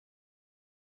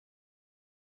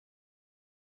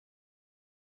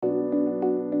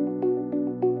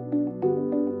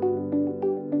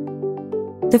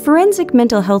The Forensic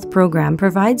Mental Health Program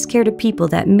provides care to people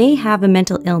that may have a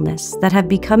mental illness that have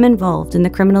become involved in the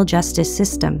criminal justice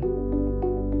system.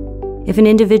 If an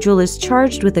individual is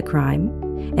charged with a crime,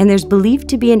 and there's believed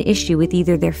to be an issue with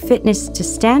either their fitness to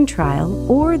stand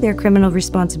trial or their criminal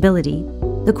responsibility,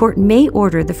 the court may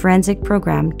order the forensic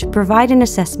program to provide an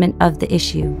assessment of the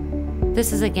issue.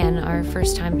 This is, again, our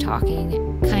first time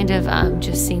talking, kind of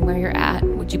just seeing where you're at.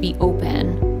 Would you be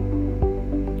open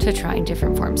to trying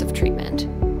different forms of treatment?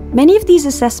 Many of these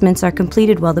assessments are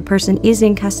completed while the person is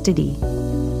in custody,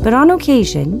 but on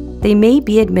occasion, they may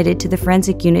be admitted to the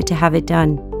forensic unit to have it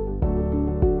done.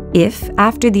 If,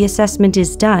 after the assessment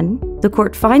is done, the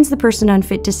court finds the person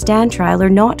unfit to stand trial or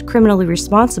not criminally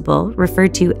responsible,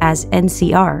 referred to as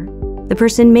NCR, the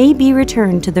person may be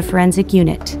returned to the forensic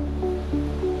unit.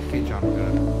 Okay, John, we're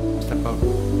gonna step out.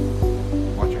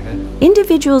 Watch your head.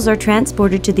 Individuals are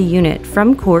transported to the unit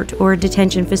from court or a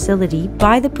detention facility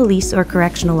by the police or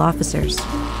correctional officers.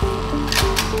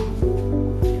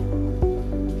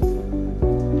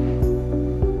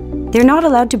 They're not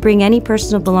allowed to bring any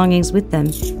personal belongings with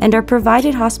them and are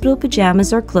provided hospital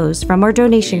pajamas or clothes from our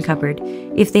donation cupboard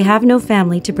if they have no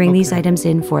family to bring these items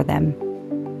in for them.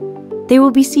 They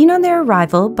will be seen on their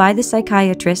arrival by the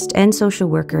psychiatrist and social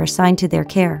worker assigned to their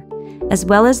care, as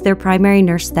well as their primary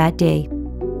nurse that day.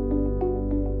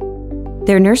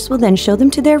 Their nurse will then show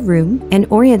them to their room and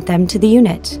orient them to the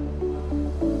unit.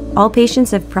 All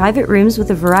patients have private rooms with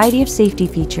a variety of safety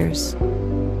features.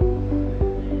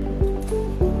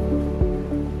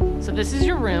 So this is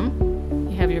your room.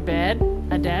 You have your bed,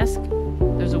 a desk,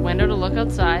 there's a window to look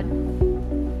outside.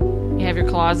 You have your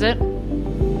closet.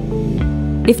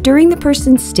 If during the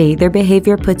person's stay their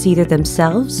behavior puts either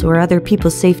themselves or other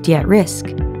people's safety at risk,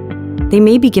 they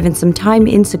may be given some time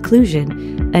in seclusion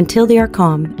until they are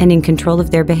calm and in control of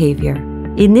their behavior.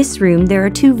 In this room, there are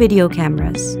 2 video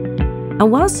cameras, and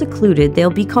while secluded, they'll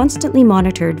be constantly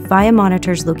monitored via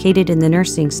monitors located in the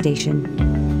nursing station.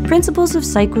 Principles of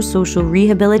psychosocial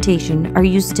rehabilitation are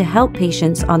used to help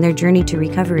patients on their journey to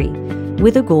recovery,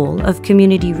 with a goal of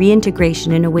community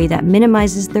reintegration in a way that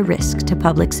minimizes the risk to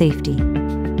public safety.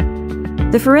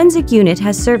 The forensic unit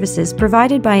has services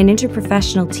provided by an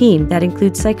interprofessional team that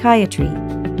includes psychiatry,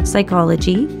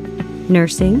 psychology,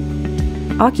 nursing,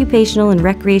 occupational and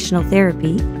recreational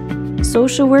therapy,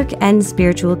 social work, and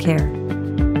spiritual care.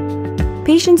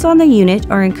 Patients on the unit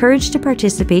are encouraged to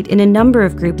participate in a number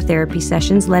of group therapy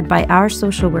sessions led by our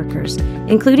social workers,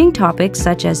 including topics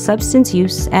such as substance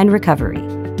use and recovery.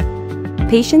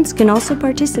 Patients can also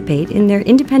participate in their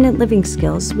independent living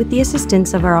skills with the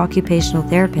assistance of our occupational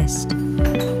therapist,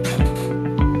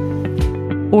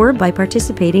 or by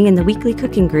participating in the weekly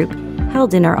cooking group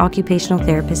held in our occupational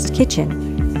therapist kitchen.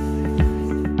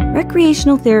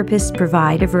 Recreational therapists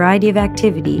provide a variety of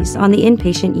activities on the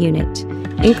inpatient unit,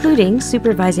 including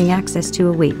supervising access to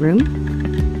a weight room,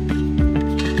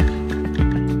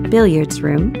 billiards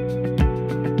room,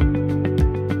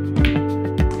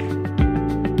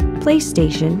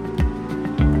 PlayStation,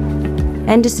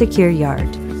 and a secure yard.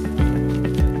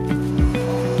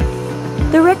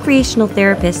 The recreational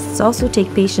therapists also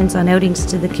take patients on outings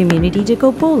to the community to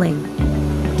go bowling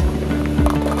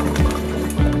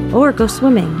or go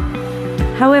swimming.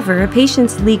 However, a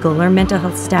patient's legal or mental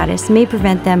health status may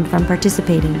prevent them from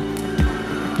participating.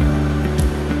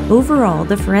 Overall,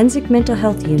 the Forensic Mental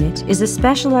Health Unit is a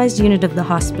specialized unit of the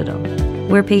hospital,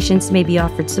 where patients may be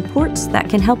offered supports that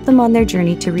can help them on their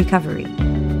journey to recovery.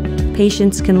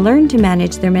 Patients can learn to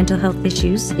manage their mental health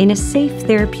issues in a safe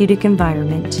therapeutic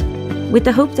environment, with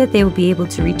the hope that they will be able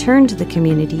to return to the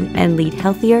community and lead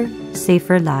healthier,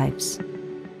 safer lives.